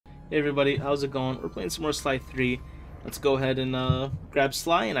Hey everybody, how's it going? We're playing some more Sly 3. Let's go ahead and grab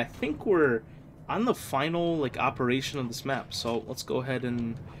Sly, and I think we're on the final like operation of this map. So let's go ahead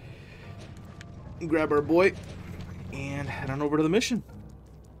and grab our boy and head on over to the mission.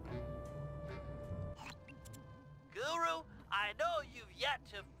 Guru, I know you've yet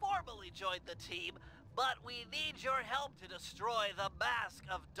to formally join the team, but we need your help to destroy the Mask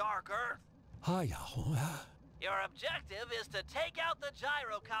of Dark Earth. Your objective is to take out the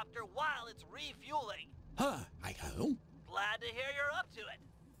gyrocopter while it's refueling. Glad to hear you're up to it.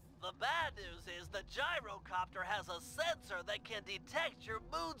 The bad news is the gyrocopter has a sensor that can detect your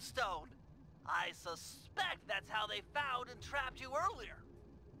moonstone. I suspect that's how they found and trapped you earlier.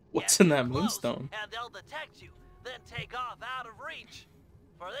 What's in that moonstone? And they'll detect you, then take off out of reach.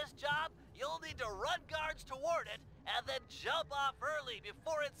 For this job, you'll need to run guards toward it and then jump off early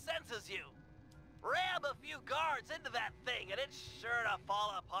before it senses you. Ram a few guards into that thing and it's sure to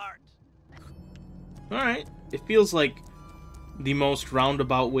fall apart. Alright, it feels like the most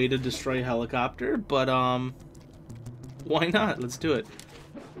roundabout way to destroy a helicopter, but why not? Let's do it.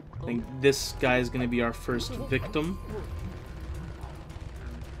 I think this guy is going to be our first victim.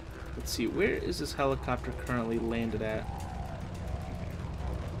 Let's see, where is this helicopter currently landed at?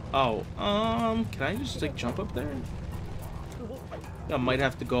 Oh, can I just like jump up there? I might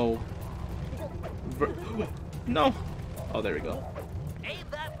have to go. No. Oh, there we go. Aim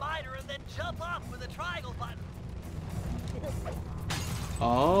that miner and then jump off with a triangle button.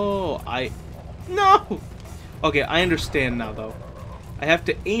 Oh, no. Okay, I understand now though. I have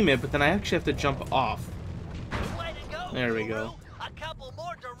to aim it, but then I actually have to jump off. Way to go, there we go. A couple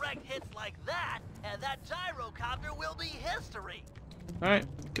more direct hits like that, and that gyrocopter will be history. All right,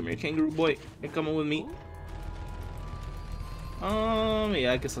 come here, kangaroo boy. You're coming with me.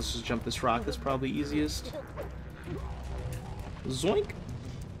 Yeah, I guess let's just jump this rock. That's probably easiest. Zoink.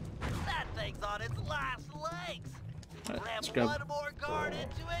 That thing's on its last legs. Right, let's Ram grab one more guard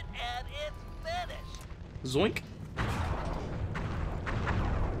into it, and it's finished. Zoink.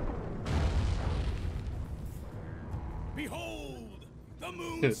 Behold, the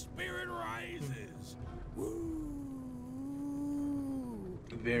moon spirit rises. Woo.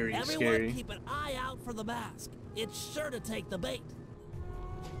 Very Everyone scary. keep an eye out for the mask. It's sure to take the bait.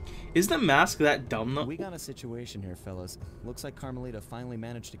 Is the mask that dumb though? We got a situation here, fellas. Looks like Carmelita finally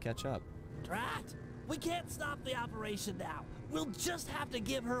managed to catch up. Drat! We can't stop the operation now. We'll just have to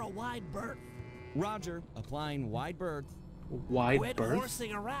give her a wide berth. Roger, applying wide berth. Wide Quit berth?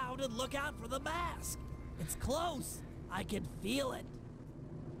 horsing around and look out for the mask. It's close. I can feel it.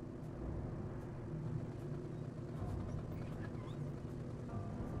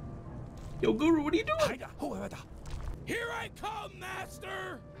 Yo, Guru, what are you doing? Here I come,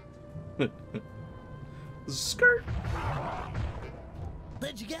 master. Skirt.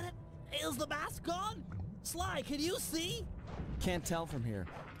 Did you get it? Is the mask gone? Sly, can you see? Can't tell from here.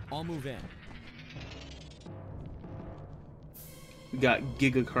 I'll move in. We got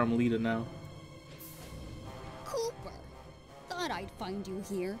Giga Carmelita now. Cooper, thought I'd find you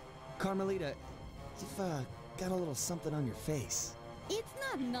here. Carmelita, you've got a little something on your face. It's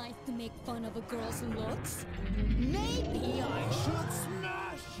not nice to make fun of a girl's looks. Maybe I should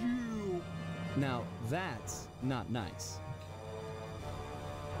smash you. Now, that's not nice.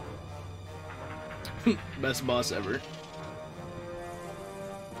 Best boss ever.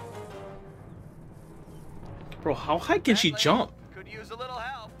 Bro, how high can she jump? Could use a little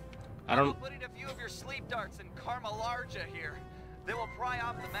help. I don't. Putting a few of your sleep darts in Carmelita here. They will pry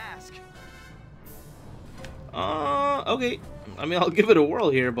off the mask. Okay. I mean, I'll give it a whirl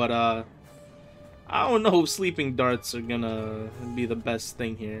here, but I don't know if sleeping darts are gonna be the best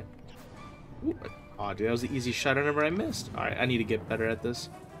thing here. Ooh. Oh, dude, that was the easy shot I missed. All right, I need to get better at this.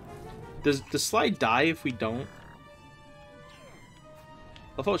 Does the slide die if we don't?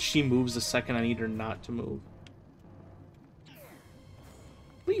 I thought she moves the second I need her not to move.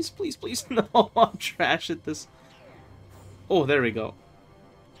 Please, please, please. No, I'm trash at this. Oh, there we go.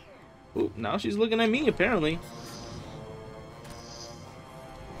 Ooh, now she's looking at me, apparently.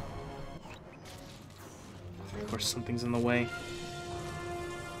 Of course, something's in the way.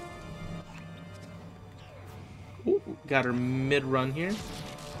 Ooh, got her mid-run here.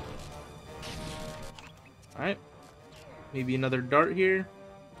 Alright. Maybe another dart here.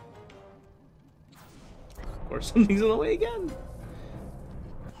 Of course, something's in the way again.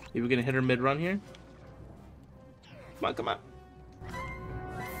 Maybe we're gonna hit her mid-run here. Come on, come on.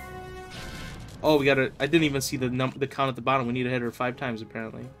 Oh, we gotta. I didn't even see the count at the bottom. We need to hit her 5 times,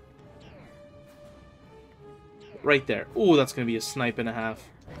 apparently. Right there. Oh, that's gonna be a snipe and a half.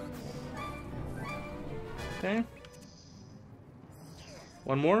 Okay.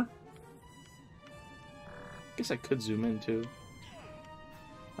 One more. Guess I could zoom in too.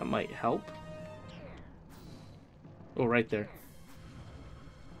 That might help. Oh, right there.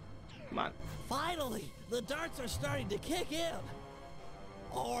 Come on. Finally, the darts are starting to kick in.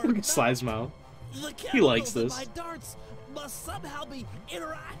 Or Look at Sly's mouth. the He likes chemicals in this. my darts must somehow be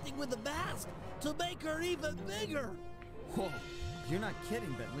interacting with the mask to make her even bigger. Whoa, you're not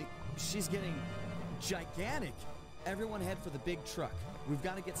kidding, Bentley. She's getting gigantic. Everyone head for the big truck. We've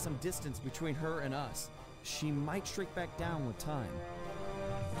got to get some distance between her and us. She might shrink back down with time.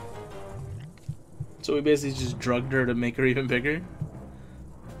 So we basically just drugged her to make her even bigger?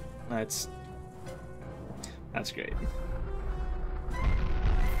 That's great.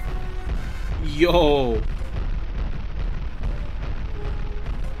 Yo!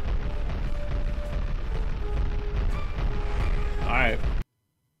 Alright.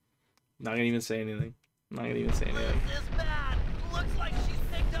 Not gonna even say anything. Not gonna even say anything. This is bad. Looks like she's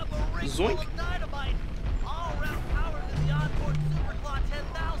picked up a ring full Zoink. of dynamite. All around power to the onboard Superclaw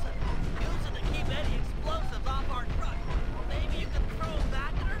 10,000. Use it to keep any explosives off our truck. Maybe you can throw them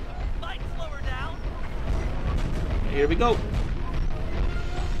back at her. Might slow her down. Here we go.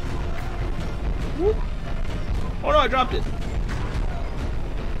 Whoop. Oh no, I dropped it.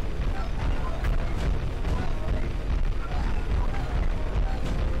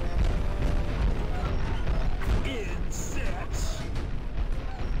 Insects.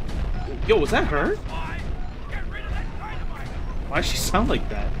 Yo, was that her? Why? Get rid of that dynamite. Why does she sound like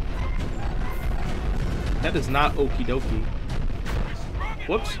that? That is not okie dokie.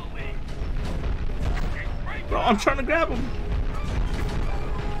 Whoops. Bro, I'm trying to grab him.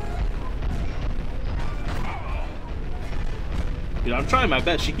 Dude, I'm trying my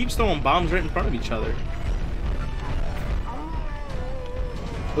best. She keeps throwing bombs right in front of each other.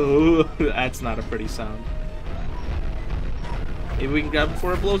 Oh, that's not a pretty sound. Maybe we can grab it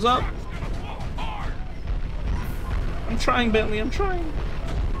before it blows up. I'm trying, Bentley. I'm trying.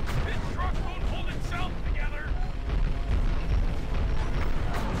 This truck won't hold itself together.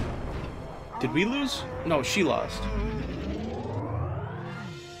 Did we lose? No, she lost.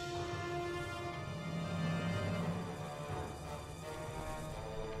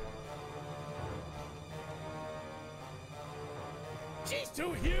 She's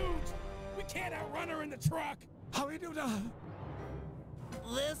too huge. We can't outrun her in the truck. How we do that?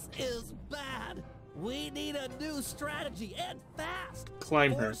 This is bad. We need a new strategy and fast.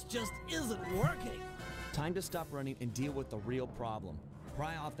 Climb her. Force just isn't working. Time to stop running and deal with the real problem.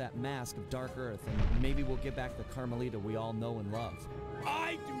 Pry off that mask of Dark Earth, and maybe we'll get back the Carmelita we all know and love.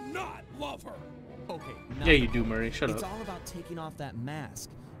 I do not love her. Okay, Yeah, you do, Murray. Shut It's up. all about taking off that mask.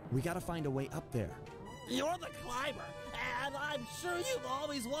 We gotta find a way up there. You're the climber, and I'm sure you've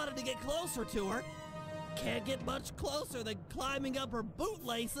always wanted to get closer to her. Can't get much closer than climbing up her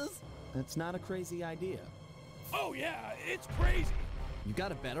bootlaces. That's not a crazy idea. Oh yeah, it's crazy. You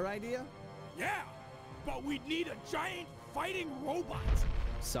got a better idea? Yeah, but we'd need a giant fighting robot.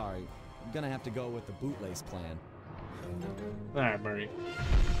 Sorry, I'm gonna have to go with the bootlace plan. Alright, Murray.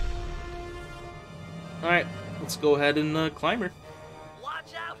 Alright, let's go ahead and climb her.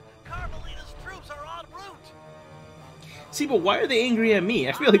 Watch out! Carmelita's troops are en route. See, but why are they angry at me?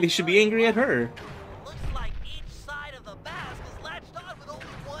 I feel like they should be angry at her. Looks like each side of the mask is latched on with only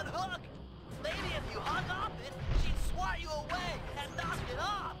one hook. Maybe if you hung off it, she'd swat you away and knock it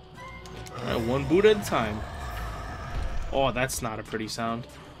off. Alright, one boot at a time. Oh, that's not a pretty sound.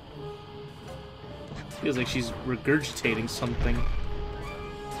 Feels like she's regurgitating something.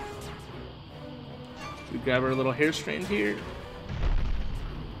 We grab her little hair strand here.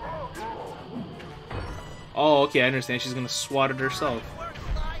 Oh, okay, I understand. She's gonna swat it herself. Works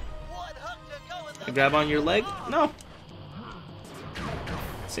like one hook to go in the I grab on your leg? No. At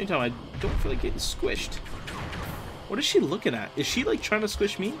the same time, I don't feel like getting squished. What is she looking at? Is she like trying to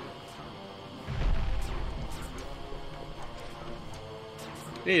squish me?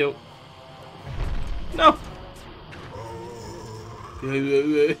 Hey yo. No.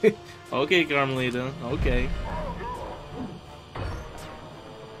 Okay, Carmelita. Okay.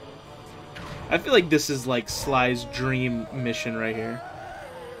 I feel like this is like Sly's dream mission right here.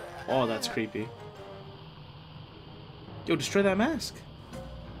 Oh, that's creepy. Yo, destroy that mask.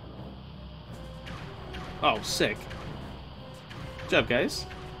 Oh, sick. Good job, guys.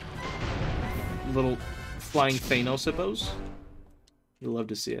 Little flying Thanos hippos. You'll love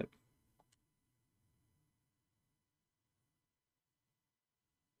to see it.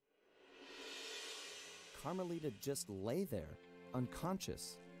 Carmelita just lay there,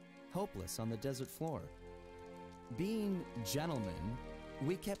 unconscious, helpless on the desert floor. Being gentlemen,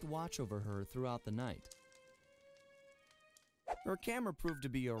 we kept watch over her throughout the night. Her camera proved to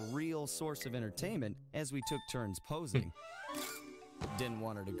be a real source of entertainment as we took turns posing. Didn't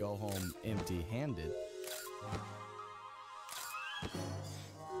want her to go home empty-handed.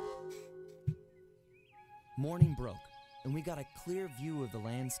 Morning broke, and we got a clear view of the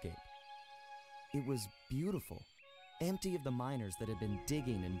landscape. It was beautiful, empty of the miners that had been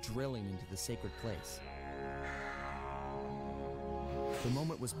digging and drilling into the sacred place. The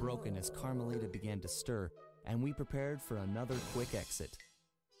moment was broken as Carmelita began to stir, and we prepared for another quick exit.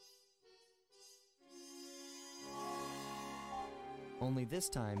 Only this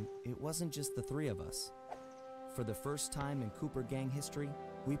time, it wasn't just the three of us. For the first time in Cooper Gang history,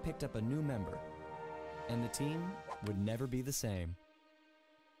 we picked up a new member, and the team would never be the same.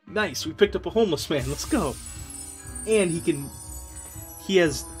 Nice, we picked up a homeless man. Let's go. And he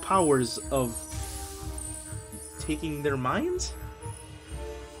has powers of taking their minds?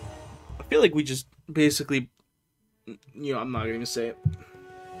 I feel like we just basically, I'm not gonna say it.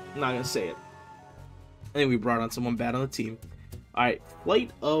 I'm not gonna say it. I think we brought on someone bad on the team. Alright,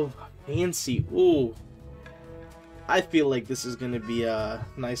 Flight of Fancy. Ooh. I feel like this is gonna be a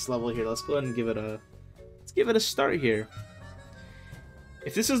nice level here. Let's go ahead and give it a start here.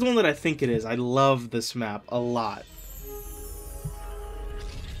 If this is the one that I think it is, I love this map a lot.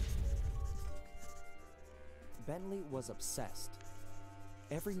 Bentley was obsessed.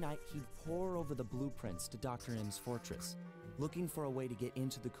 Every night he'd pore over the blueprints to Dr. M's fortress, looking for a way to get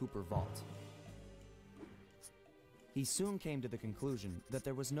into the Cooper vault. He soon came to the conclusion that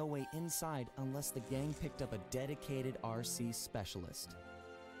there was no way inside unless the gang picked up a dedicated RC specialist.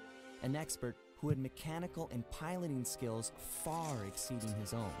 An expert who had mechanical and piloting skills far exceeding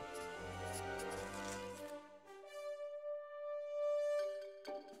his own.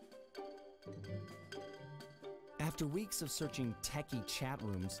 After weeks of searching techie chat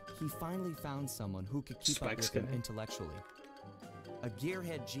rooms, he finally found someone who could keep up with him intellectually. A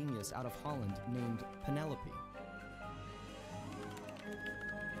gearhead genius out of Holland named Penelope.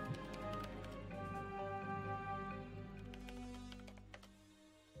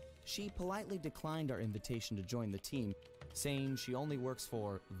 She politely declined our invitation to join the team, saying she only works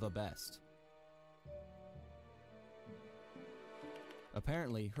for the best.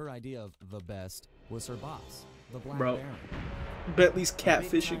 Apparently, her idea of the best was her boss, the Black Baron. Bentley's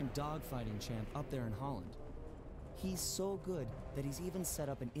catfishing. Big-time dogfighting champ up there in Holland. He's so good that he's even set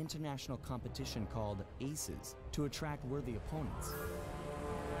up an international competition called Aces to attract worthy opponents.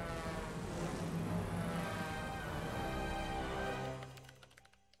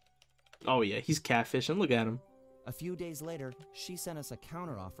 Oh yeah, he's catfishing. Look at him. A few days later, she sent us a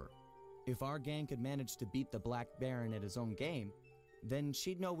counteroffer. If our gang could manage to beat the Black Baron at his own game, then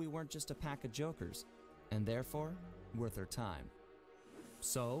she'd know we weren't just a pack of jokers, and therefore, worth her time.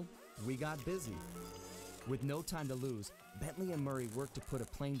 So, we got busy. With no time to lose, Bentley and Murray worked to put a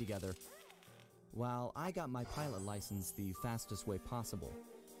plane together, while I got my pilot license the fastest way possible.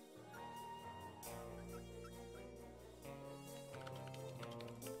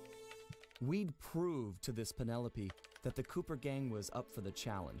 We'd proved to this Penelope that the Cooper gang was up for the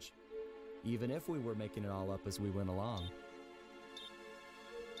challenge, even if we were making it all up as we went along.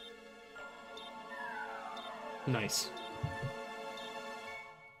 Nice.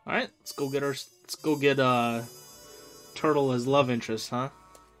 All right, let's go get Turtle as love interest, huh?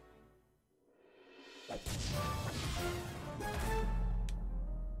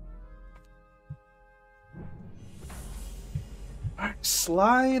 Alright,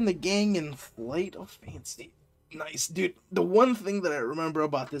 Sly and the gang in Flight of Fancy. Nice, dude. The one thing that I remember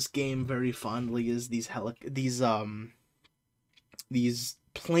about this game very fondly is these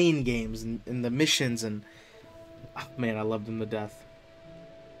plane games and the missions, and oh, man, I loved them to death.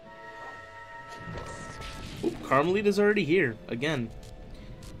 Ooh, Carmelita's already here again.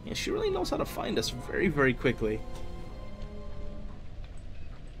 Yeah, she really knows how to find us very, very quickly.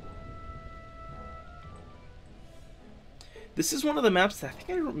 This is one of the maps that I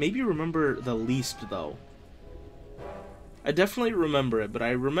think I maybe remember the least, though. I definitely remember it, but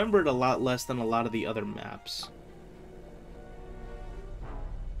I remember it a lot less than a lot of the other maps.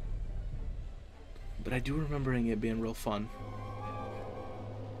 But I do remembering it being real fun.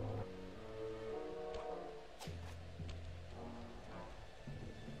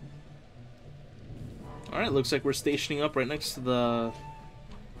 Alright, looks like we're stationing up right next to the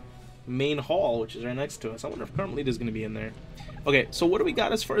main hall, which is right next to us. I wonder if Carmelita's going to be in there. Okay, so what do we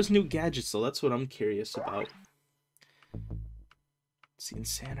got as far as new gadgets, though? That's what I'm curious about. Let's see,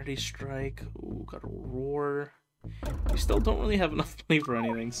 Insanity Strike. Ooh, got a Roar. We still don't really have enough money for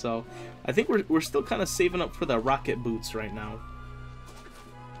anything, so I think we're still kind of saving up for the rocket boots right now.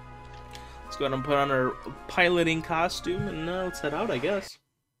 Let's go ahead and put on our piloting costume and let's head out, I guess.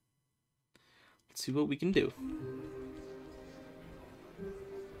 Let's see what we can do.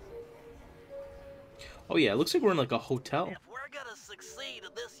 Oh yeah, it looks like we're in like a hotel. If we're gonna succeed in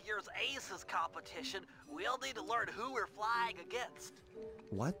this year's Aces competition, we'll need to learn who we're flying against.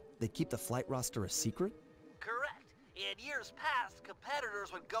 What? They keep the flight roster a secret? Correct. In years past,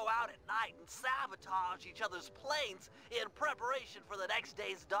 competitors would go out at night and sabotage each other's planes in preparation for the next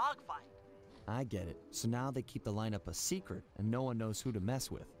day's dogfight. I get it. So now they keep the lineup a secret, and no one knows who to mess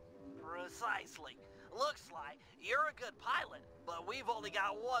with. Precisely. Looks like you're a good pilot, but we've only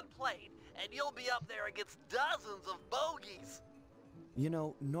got one plane, and you'll be up there against dozens of bogeys. You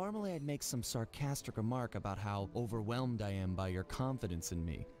know, normally I'd make some sarcastic remark about how overwhelmed I am by your confidence in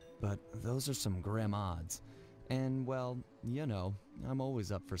me, but those are some grim odds. And, well, you know, I'm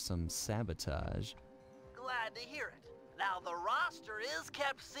always up for some sabotage. Glad to hear it. Now, the roster is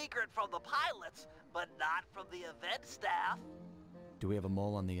kept secret from the pilots, but not from the event staff. Do we have a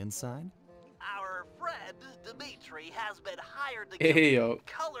mole on the inside? Our friend, Dimitri, has been hired to Hey, give yo.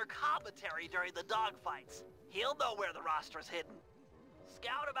 color commentary during the dogfights. He'll know where the roster's hidden.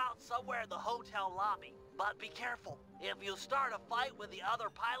 Scout him out somewhere in the hotel lobby. But be careful. If you start a fight with the other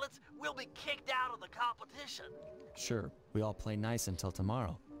pilots, we'll be kicked out of the competition. Sure, we all play nice until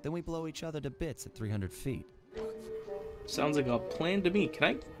tomorrow. Then we blow each other to bits at 300 feet. Sounds like a plan to me. Can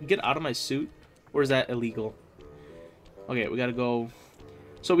I get out of my suit? Or is that illegal? Okay, we gotta go.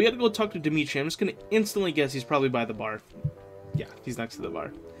 So we gotta go talk to Dimitri. I'm just gonna instantly guess he's probably by the bar. Yeah, he's next to the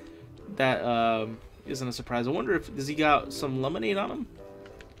bar. That isn't a surprise. I wonder if does he got some lemonade on him?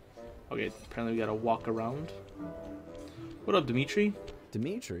 Okay, apparently we gotta walk around. What up, Dimitri?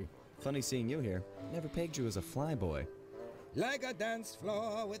 Dimitri, funny seeing you here. Never pegged you as a flyboy. Like a dance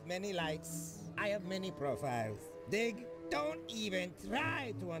floor with many lights, I have many profiles. Dig? Don't even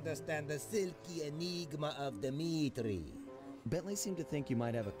try to understand the silky enigma of Dimitri. Bentley seemed to think you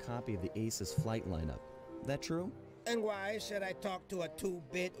might have a copy of the Aces flight lineup. That true? And why should I talk to a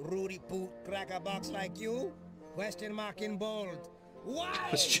 2-bit Rudy Poot crackerbox like you? Question mark in bold. Why?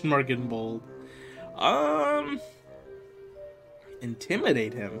 Question mark in bold.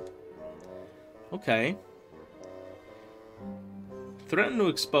 Intimidate him. Okay. Threaten to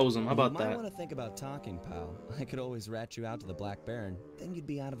expose him. How about you that? might want to think about talking, pal. I could always rat you out to the Black Baron. Then you'd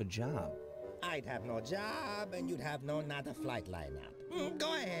be out of a job. I'd have no job, and you'd have no nada flight lineup.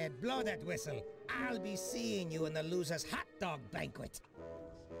 Go ahead, blow that whistle. I'll be seeing you in the loser's hot dog banquet.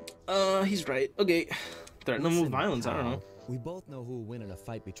 He's right. Okay. Threaten to move violence. I don't know. We both know who will win in a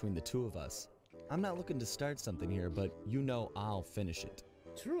fight between the two of us. I'm not looking to start something here, but you know I'll finish it.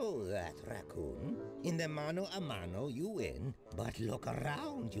 True that, Raccoon. In the mano a mano, you win. But look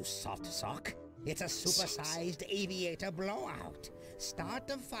around, you soft sock. It's a supersized aviator blowout. Start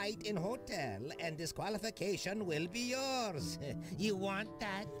the fight in hotel, and disqualification will be yours. You want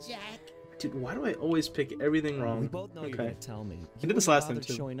that, Jack? Dude, why do I always pick everything wrong? We both know you're gonna tell me. I did this last time, wouldn't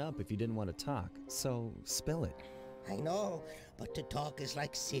too. bother showing up if you didn't want to talk, so spill it. I know, but to talk is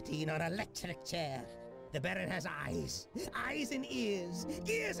like sitting on an electric chair. The Baron has eyes. Eyes and ears.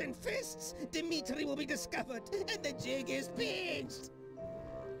 Ears and fists. Dimitri will be discovered, and the jig is pinched.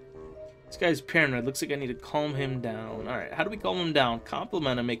 This guy's paranoid. Looks like I need to calm him down. Alright, how do we calm him down?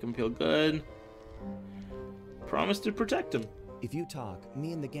 Compliment him, make him feel good. Promise to protect him. If you talk,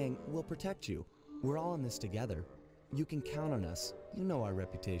 me and the gang will protect you. We're all in this together. You can count on us. You know our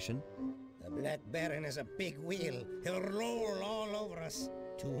reputation. The Black Baron is a big wheel. He'll roll all over us.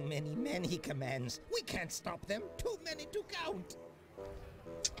 Too many men he commands. We can't stop them. Too many to count.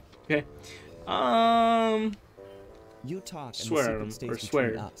 Okay. You talk and Swear the at him, secret or stays swear.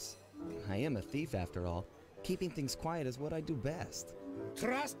 between us. I am a thief after all. Keeping things quiet is what I do best.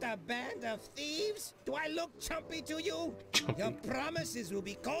 Trust a band of thieves? Do I look chumpy to you? Your promises will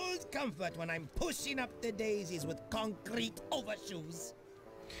be cold comfort when I'm pushing up the daisies with concrete overshoes.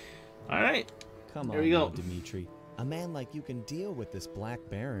 Alright. Come Here on, we go. now, Dimitri. A man like you can deal with this Black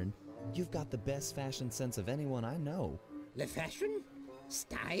Baron. You've got the best fashion sense of anyone I know. Le fashion?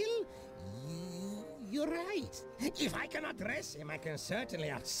 Style? You're right. If I cannot dress him, I can certainly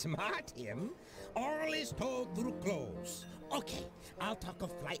outsmart him. All is told through clothes. Okay, I'll talk a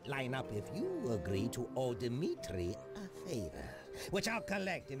flight lineup if you agree to owe Dimitri a favor, which I'll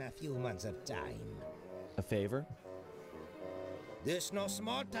collect in a few months of time. A favor? This no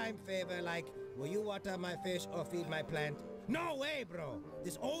small time favor like, will you water my fish or feed my plant? No way, bro.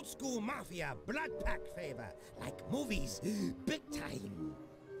 This old school mafia blood pact favor, like movies, big time.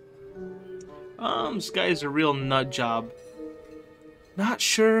 This guy's a real nut job. Not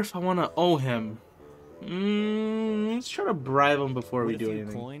sure if I want to owe him. Let's try to bribe him before we Would do a few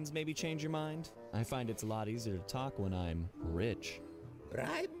anything. coins maybe change your mind? I find it's a lot easier to talk when I'm rich.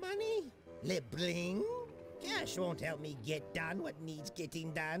 Bribe money? Le bling? Cash won't help me get done what needs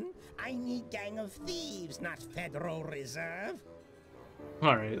getting done. I need gang of thieves, not Federal Reserve.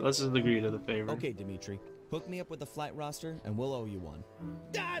 Alright, let's just agree to the favor. Okay, Dimitri. Hook me up with a flight roster, and we'll owe you one.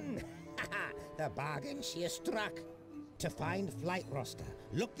 Done! The bargain she has struck. To find flight roster,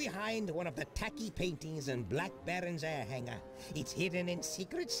 look behind one of the tacky paintings in Black Baron's air hangar. It's hidden in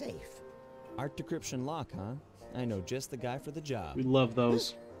secret safe. Art decryption lock, huh? I know just the guy for the job. We love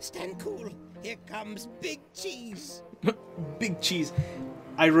those. Stand cool. Here comes Big Cheese. Big Cheese.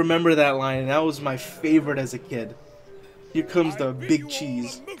 I remember that line. That was my favorite as a kid. Here comes the Big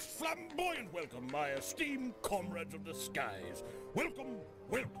Cheese. A most flamboyant welcome, my esteemed comrades of the skies. Welcome,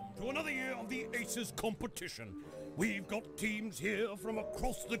 welcome to another year of the Aces competition. We've got teams here from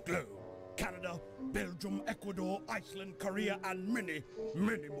across the globe. Canada, Belgium, Ecuador, Iceland, Korea, and many,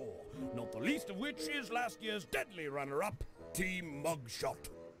 many more. Not the least of which is last year's deadly runner-up, Team Mugshot.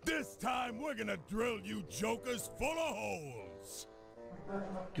 This time we're gonna drill you jokers full of holes.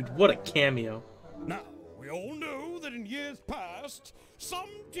 Dude, what a cameo. Now, we all know that in years past, some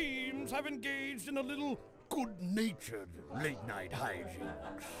teams have engaged in a little good-natured late-night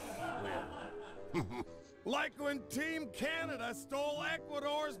hijinks. Well, like when Team Canada stole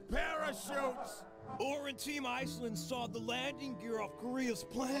Ecuador's parachutes. Or when Team Iceland sawed the landing gear off Korea's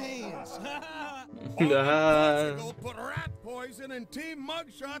planes. Or when Portugal put rat poison in Team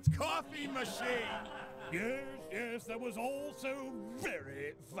Mugshot's coffee machine. Yes, that was also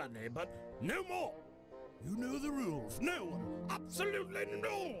very funny, but no more. You know the rules. No one, absolutely no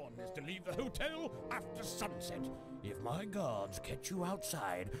one, is to leave the hotel after sunset. If my guards catch you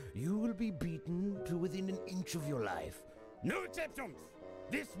outside, you will be beaten to within an inch of your life. No exceptions.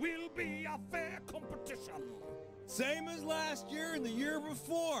 This will be a fair competition. Same as last year and the year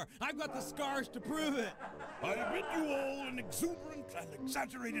before. I've got the scars to prove it. I bid you all an exuberant and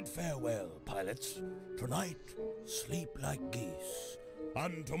exaggerated farewell, pilots. Tonight, sleep like geese.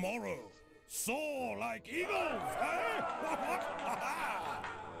 And tomorrow, soar like eagles, eh?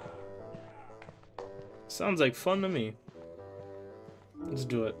 Sounds like fun to me. Let's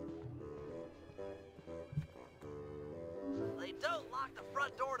do it. They don't lock the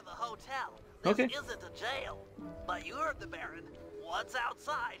front door to the hotel. This Okay. isn't a jail. But you heard the Baron. Once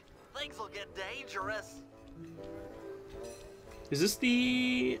outside, things will get dangerous. Is this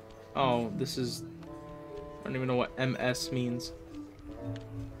the... Oh, this is... I don't even know what MS means.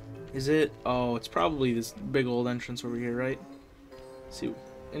 Is it? Oh, it's probably this big old entrance over here, right? Let's see,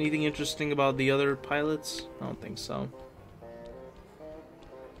 anything interesting about the other pilots? I don't think so.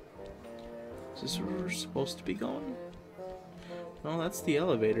 Is this where we're supposed to be going? No, that's the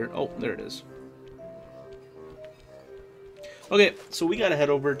elevator. Oh, there it is. Okay, so we gotta head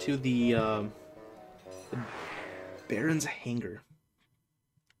over to the Baron's hangar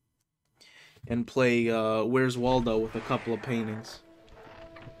and play Where's Waldo with a couple of paintings.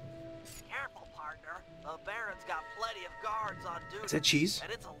 Careful, partner. The Baron's got plenty of guards on duty. Is that cheese?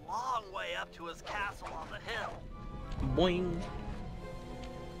 And it's a long way up to his castle on the hill. Boing.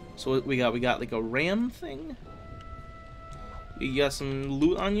 So what we got like a ram thing. You got some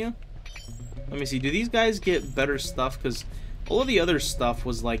loot on you. Let me see. Do these guys get better stuff? Because all of the other stuff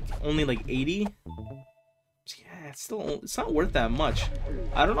was like only like 80. Yeah, it's not worth that much.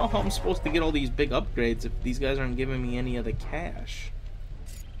 I don't know how I'm supposed to get all these big upgrades if these guys aren't giving me any of the cash.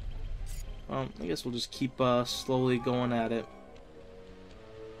 Well, I guess we'll just keep slowly going at it.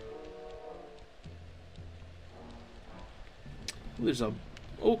 There's a...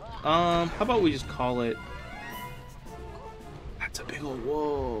 Oh, how about we just call it... That's a big old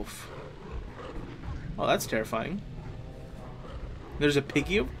wolf. Oh, that's terrifying. There's a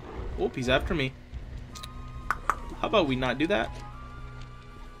piggy. Oh, he's after me. How about we not do that?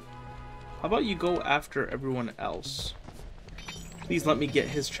 How about you go after everyone else? Please let me get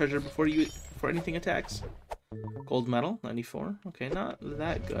his treasure before anything attacks. Gold medal, 94. Okay, not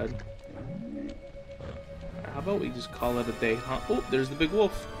that good. How about we just call it a day, huh? Oh, there's the big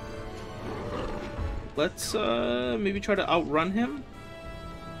wolf. Let's maybe try to outrun him.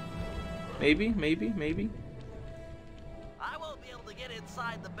 Maybe. I won't be able to get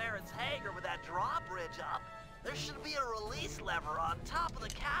inside the Baron's hangar with that drawbridge up. There should be a release lever on top of the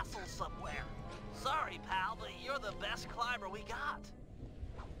castle somewhere. Sorry, pal, but you're the best climber we got.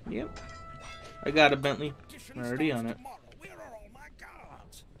 Yep. I got it, Bentley. Already on it. Where are all my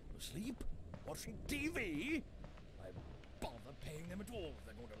guards? Asleep? Watching TV? I bother paying them at all if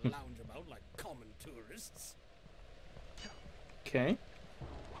they're going to lounge about like common tourists. Okay.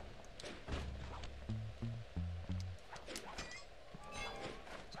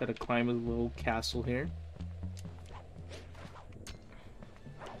 Gotta climb a little castle here.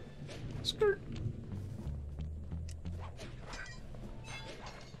 Skirt.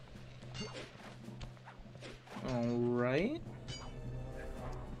 Alright.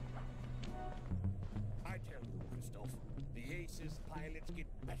 I tell you, Christoph, the Aces pilots get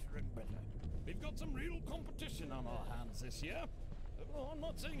better and better. We've got some real competition on our hands this year. Oh, I'm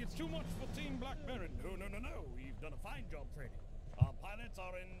not saying it's too much for Team Black Baron. No. We've done a fine job training. Our pilots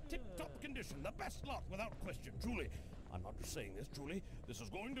are in tip-top condition, the best lot, without question, truly. I'm not just saying this, truly. This is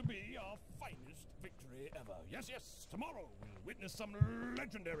going to be our finest victory ever. Yes, tomorrow we'll witness some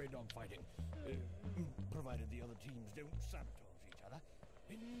legendary dogfighting. Provided the other teams don't sabotage each other.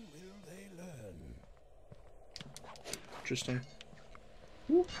 When will they learn? Interesting.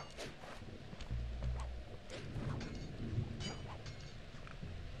 Woo.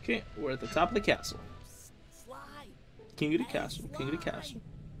 Okay, we're at the top of the castle. King of the castle. King of the castle.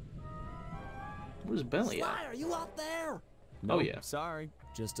 Where's Bentley at? Sly, are you up there? Nope, Oh yeah. Sorry,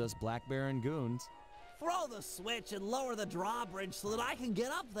 just us Black Baron goons. Throw the switch and lower the drawbridge so that I can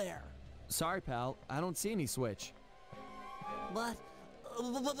get up there. Sorry, pal. I don't see any switch. But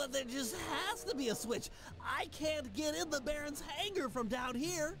there just has to be a switch. I can't get in the Baron's hangar from down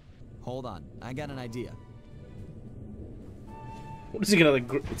here. Hold on. I got an idea. What is he gonna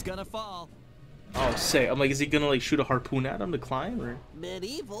like? It's gonna fall. Oh, say, I'm like, is he gonna like shoot a harpoon at him to climb, or?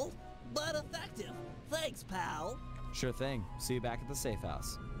 Medieval, but effective. Thanks, pal. Sure thing. See you back at the safe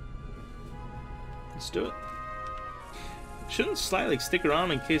house. Let's do it. Shouldn't Sly like stick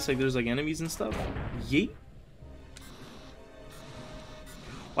around in case like there's like enemies and stuff? Yeet.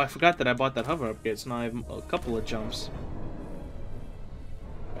 Oh, I forgot that I bought that hover upgrade, so now I have a couple of jumps.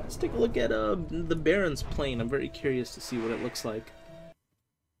 Let's take a look at the Baron's plane. I'm very curious to see what it looks like.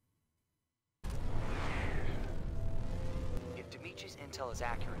 If Dimitri's intel is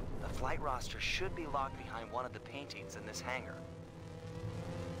accurate, the flight roster should be locked behind one of the paintings in this hangar.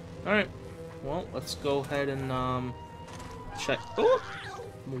 Alright. Well, let's go ahead and check. Oh!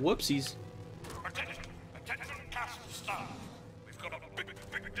 Whoopsies. Attention, castle staff. We've got a big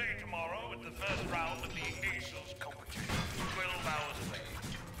day tomorrow with the first round of the Aces competition. 12 hours away.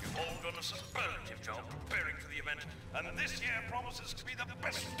 You've all done a superlative job preparing for the event, and this year promises to be the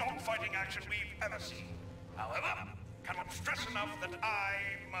best dogfighting action we've ever seen. However, cannot stress enough that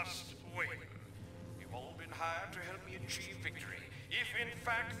I must win. You've all been hired to help me achieve victory. If in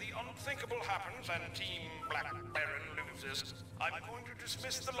fact the unthinkable happens and Team Black Baron loses, I'm going to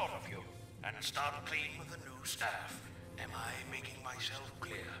dismiss the lot of you and start clean with the new staff. Am I making myself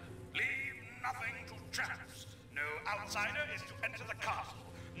clear? Leave nothing to chance. No outsider is to enter the castle.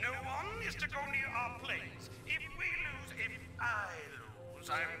 No one is to go near our planes. If I lose,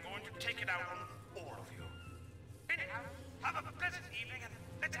 I'm going to take it out on all of you. Anyhow, have a pleasant evening and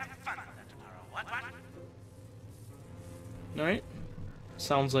let's have fun with that tomorrow. What? Alright.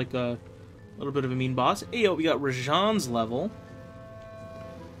 Sounds like a little bit of a mean boss. Hey, yo, we got Rajan's level.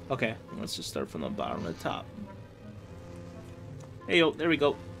 Okay, let's just start from the bottom to the top. Hey, yo, there we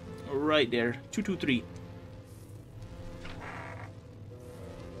go. Right there. 223.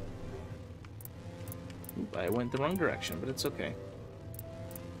 Oop, I went the wrong direction, but it's okay.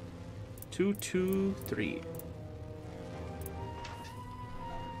 223.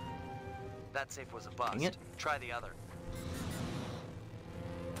 That safe was a bust. Dang it. Try the other.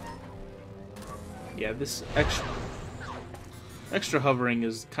 Yeah, this extra hovering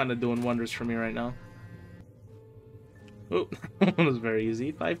is kind of doing wonders for me right now. Oh, that was very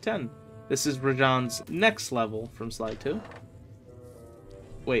easy. 510. This is Rajan's next level from Slide 2.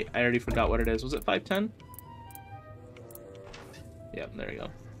 Wait, I already forgot what it is. Was it 510? Yep, there you go.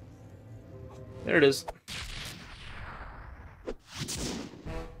 There it is.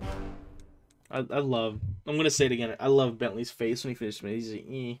 I love... I'm gonna say it again. I love Bentley's face when he finished me. He's like,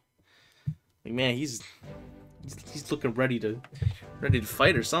 eh. Like, man, he's looking ready to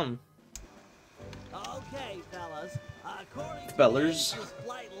fight or something. Okay, fellas. According to Fellers. this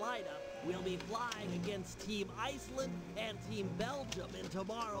flight lineup, we'll be flying against Team Iceland and Team Belgium in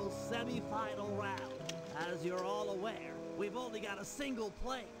tomorrow's semi-final round. As you're all aware, we've only got a single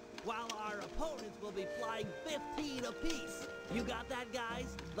plane, while our opponents will be flying 15 apiece. You got that,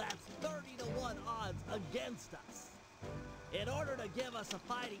 guys? That's 30-to-1 odds against us. In order to give us a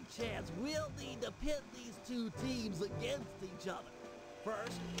fighting chance, we'll need to pit these two teams against each other.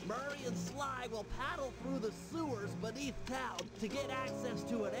 First, Murray and Sly will paddle through the sewers beneath town to get access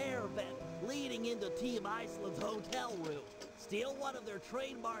to an air vent. leading into Team Iceland's hotel room. Steal one of their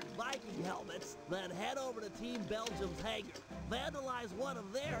trademark Viking helmets, then head over to Team Belgium's hangar. Vandalize one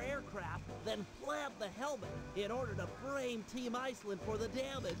of their aircraft, then plant the helmet in order to frame Team Iceland for the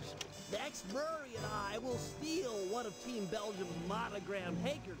damage. Next, Murray and I will steal one of Team Belgium's monogrammed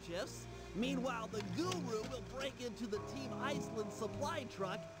handkerchiefs. Meanwhile, the Guru will break into the Team Iceland supply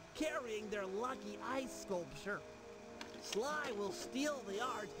truck carrying their lucky ice sculpture. Sly will steal the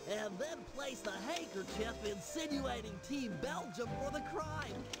art and then place the handkerchief insinuating Team Belgium for the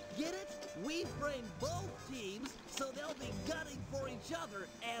crime. Get it? We framed both teams so they'll be gunning for each other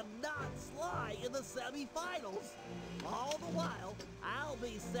and not Sly in the semifinals. All the while, I'll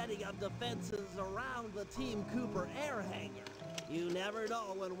be setting up defenses around the Team Cooper air hangar. You never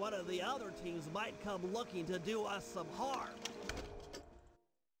know when one of the other teams might come looking to do us some harm.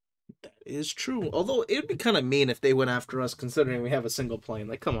 That is true. Although, it'd be kind of mean if they went after us, considering we have a single plane.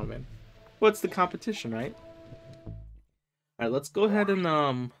 Like, come on, man. What's the competition, right? Alright, let's go ahead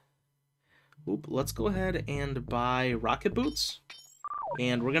and, let's go ahead and buy rocket boots.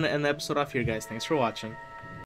 And we're gonna end the episode off here, guys. Thanks for watching.